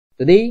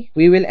Today,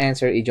 we will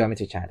answer a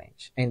geometry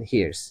challenge, and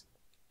here's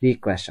the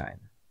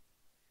question.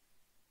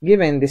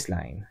 Given this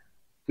line,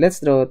 let's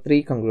draw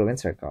three congruent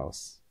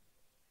circles,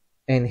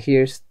 and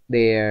here's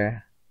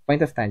their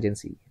point of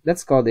tangency.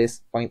 Let's call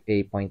this point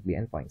A, point B,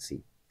 and point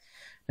C.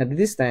 Now, the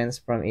distance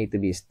from A to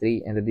B is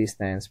 3, and the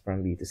distance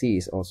from B to C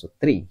is also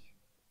 3.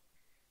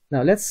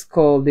 Now, let's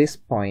call this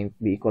point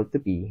B equal to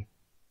P,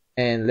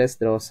 and let's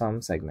draw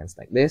some segments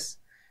like this,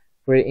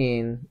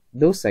 wherein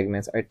those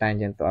segments are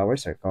tangent to our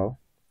circle.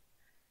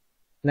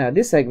 Now,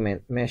 this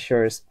segment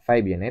measures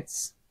 5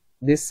 units.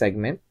 This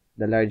segment,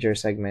 the larger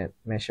segment,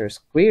 measures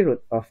square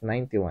root of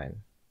 91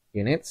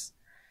 units.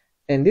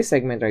 And this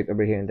segment right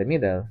over here in the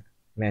middle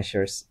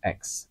measures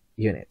x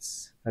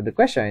units. Now, the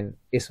question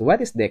is, what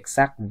is the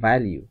exact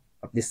value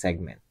of this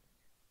segment,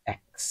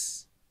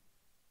 x?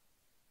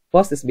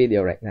 Pause this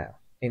video right now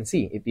and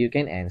see if you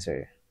can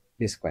answer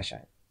this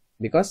question,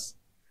 because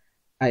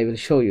I will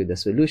show you the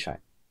solution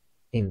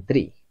in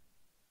 3,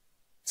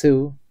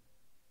 2,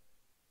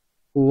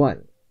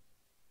 1.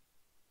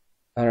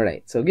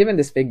 Alright, so given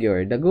this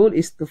figure, the goal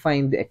is to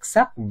find the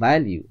exact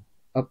value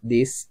of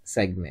this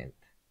segment,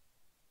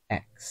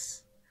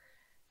 x.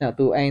 Now,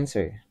 to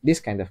answer this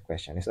kind of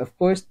question is, of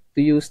course,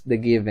 to use the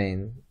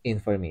given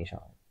information.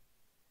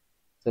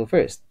 So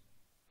first,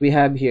 we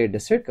have here the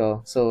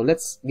circle, so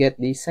let's get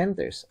the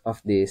centers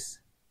of these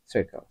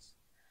circles.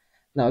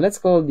 Now, let's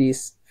call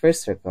this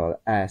first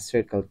circle as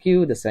circle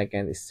Q, the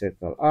second is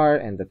circle R,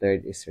 and the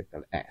third is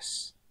circle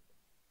S.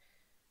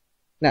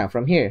 Now,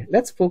 from here,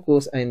 let's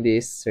focus on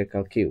this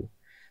circle Q.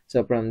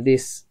 So, from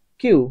this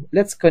Q,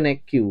 let's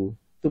connect Q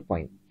to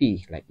point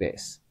P like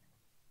this.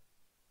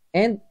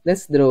 And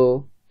let's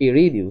draw a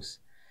radius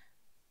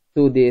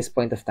to this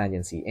point of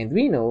tangency. And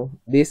we know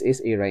this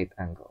is a right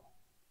angle.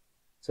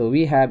 So,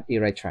 we have a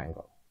right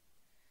triangle.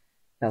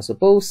 Now,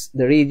 suppose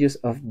the radius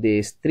of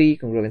these three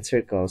congruent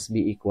circles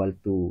be equal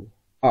to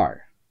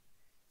R.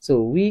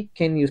 So, we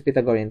can use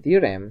Pythagorean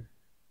theorem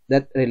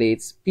that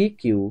relates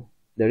PQ,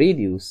 the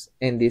radius,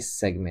 and this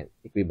segment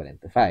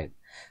equivalent to 5.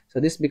 So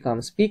this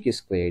becomes PQ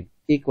squared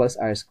equals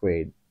R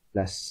squared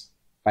plus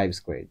 5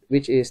 squared,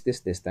 which is this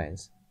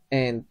distance,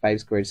 and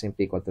 5 squared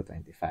simply equal to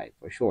 25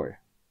 for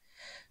sure.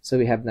 So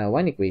we have now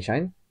one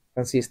equation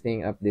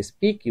consisting of this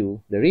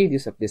PQ, the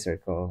radius of this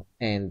circle,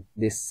 and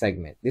this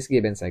segment, this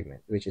given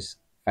segment, which is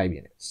 5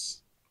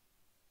 units.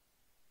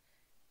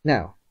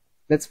 Now,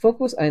 let's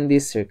focus on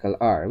this circle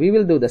R. We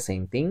will do the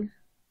same thing.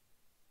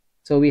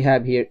 So we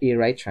have here a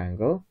right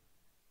triangle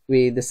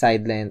with the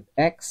side length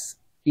x,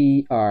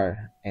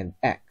 PR, and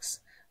x.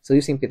 So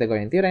using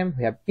Pythagorean theorem,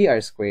 we have PR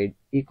squared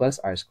equals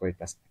R squared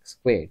plus x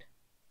squared.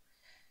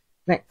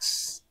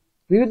 Next,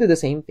 we will do the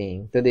same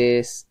thing to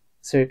this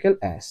circle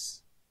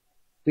S.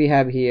 We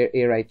have here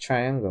a right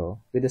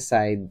triangle with the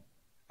side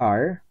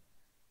R,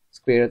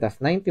 square root of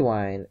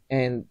 91,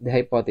 and the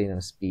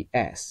hypotenuse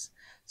PS.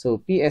 So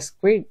PS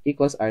squared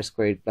equals R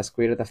squared plus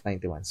square root of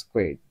 91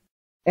 squared.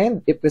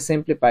 And if we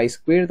simplify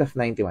square root of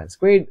 91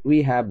 squared,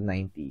 we have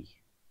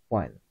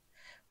 91.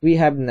 We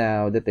have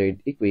now the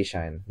third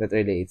equation that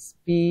relates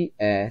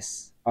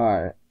PS,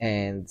 R,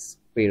 and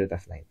square root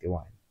of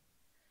 91.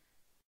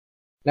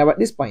 Now at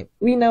this point,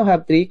 we now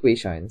have 3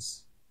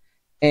 equations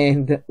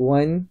and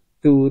 1,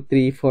 2,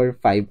 3, 4,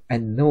 5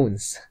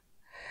 unknowns.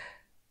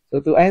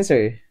 So to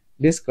answer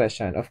this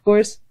question, of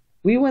course,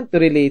 we want to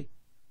relate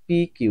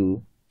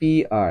PQ,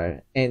 PR,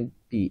 and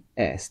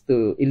PS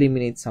to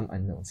eliminate some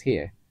unknowns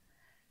here.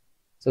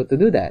 So to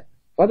do that,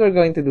 what we're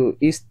going to do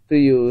is to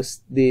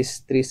use these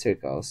 3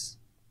 circles.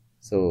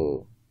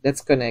 So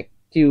let's connect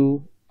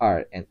Q,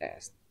 R, and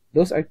S.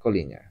 Those are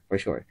collinear for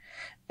sure.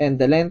 And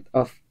the length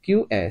of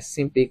QS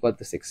simply equal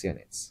to 6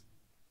 units.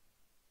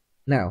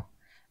 Now,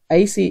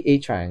 I see a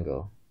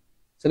triangle.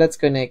 So let's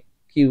connect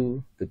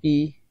Q to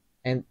P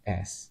and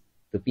S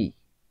to P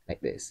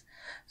like this.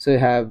 So you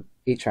have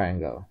a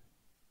triangle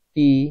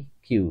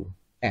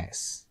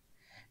PQS.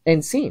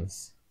 And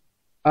since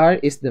R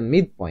is the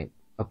midpoint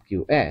of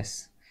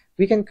QS,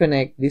 we can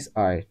connect this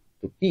R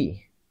to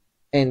P.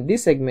 And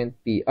this segment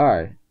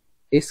PR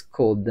is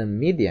called the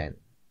median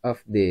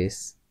of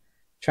this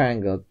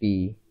triangle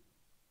PQS.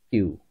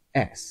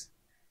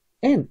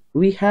 And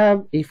we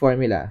have a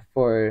formula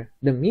for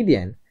the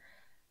median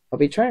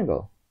of a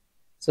triangle.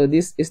 So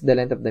this is the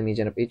length of the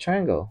median of a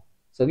triangle.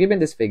 So given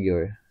this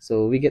figure,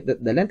 so we get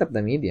that the length of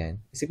the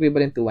median is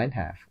equivalent to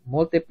 1/2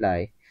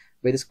 multiply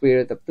by the square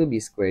root of 2b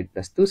squared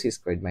plus 2c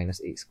squared minus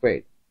a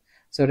squared.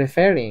 So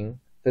referring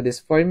to this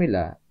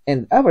formula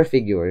and our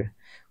figure,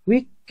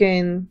 we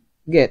can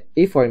get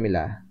a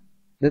formula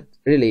that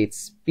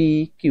relates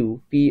PQ,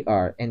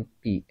 PR, and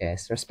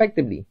PS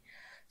respectively.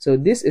 So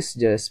this is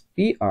just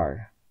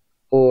PR,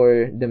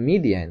 or the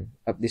median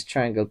of this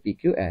triangle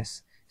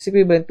PQS, is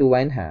equivalent to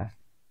 1/2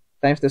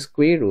 times the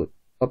square root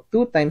of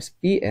 2 times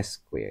PS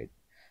squared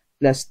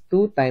plus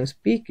 2 times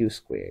PQ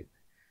squared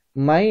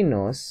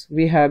minus,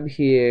 we have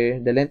here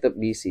the length of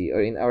BC,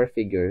 or in our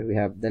figure, we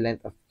have the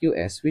length of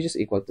QS, which is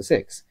equal to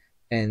 6.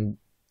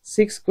 And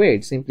 6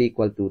 squared simply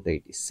equal to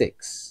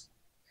 36.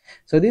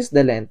 So this is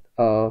the length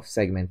of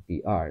segment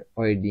PR,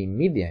 or the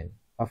median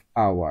of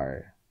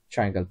our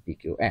triangle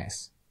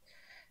PQS.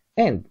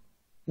 And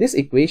this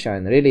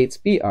equation relates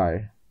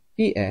PR,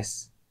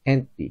 PS,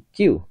 and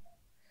PQ.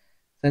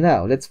 So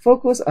now, let's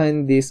focus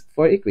on these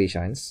four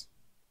equations,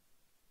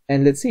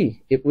 and let's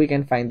see if we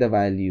can find the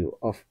value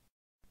of.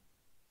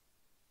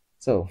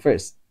 So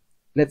first,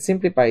 let's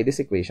simplify this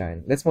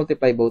equation. Let's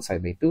multiply both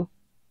sides by 2.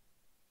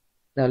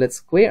 Now let's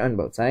square on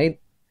both sides.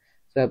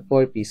 So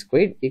 4p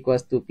squared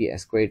equals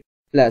 2ps squared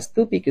plus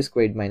 2pq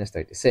squared minus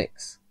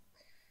 36.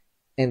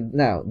 And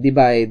now,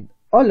 divide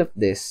all of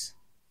this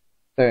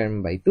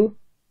term by 2.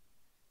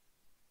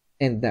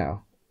 And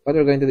now, what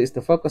we're going to do is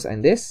to focus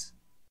on this.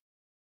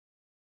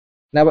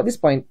 Now, at this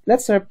point,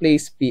 let's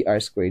replace PR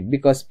squared,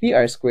 because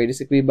PR squared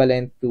is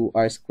equivalent to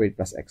R squared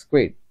plus X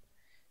squared.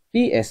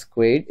 PS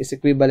squared is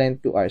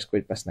equivalent to R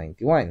squared plus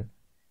 91.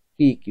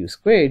 PQ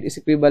squared is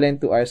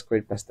equivalent to R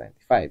squared plus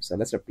 25. So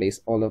let's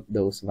replace all of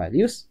those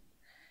values.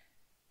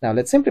 Now,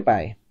 let's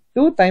simplify.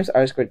 2 times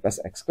R squared plus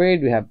X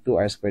squared, we have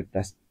 2R squared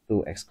plus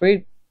 2X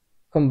squared.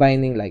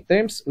 Combining like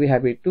terms, we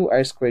have here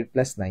 2R squared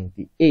plus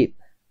 98.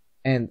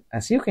 And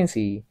as you can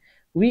see,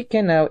 we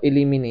can now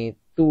eliminate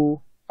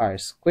 2R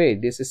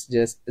squared. This is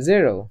just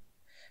 0.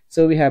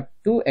 So we have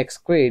 2X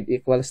squared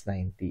equals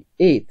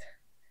 98.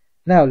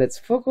 Now, let's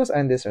focus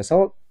on this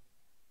result.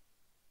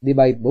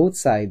 Divide both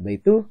sides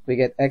by 2. We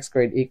get x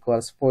squared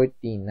equals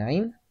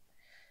 49.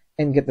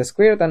 And get the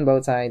square root on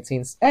both sides,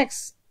 since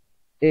x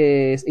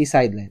is a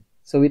side length.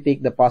 So we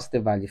take the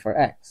positive value for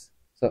x.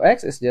 So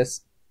x is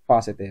just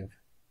positive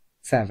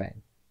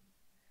 7.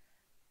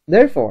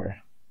 Therefore,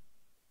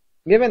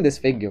 given this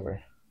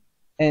figure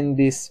and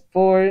these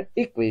four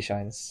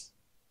equations,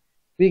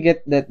 we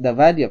get that the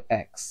value of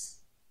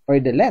x, or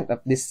the length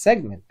of this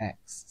segment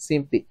x,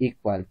 simply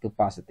equal to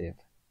positive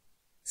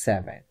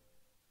 7.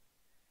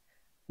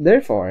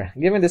 Therefore,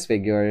 given this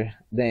figure,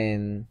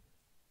 then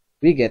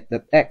we get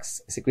that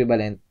x is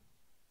equivalent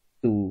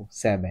to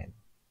 7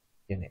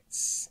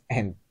 units.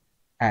 And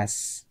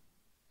as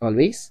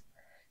always,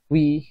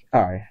 we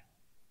are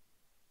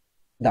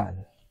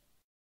done.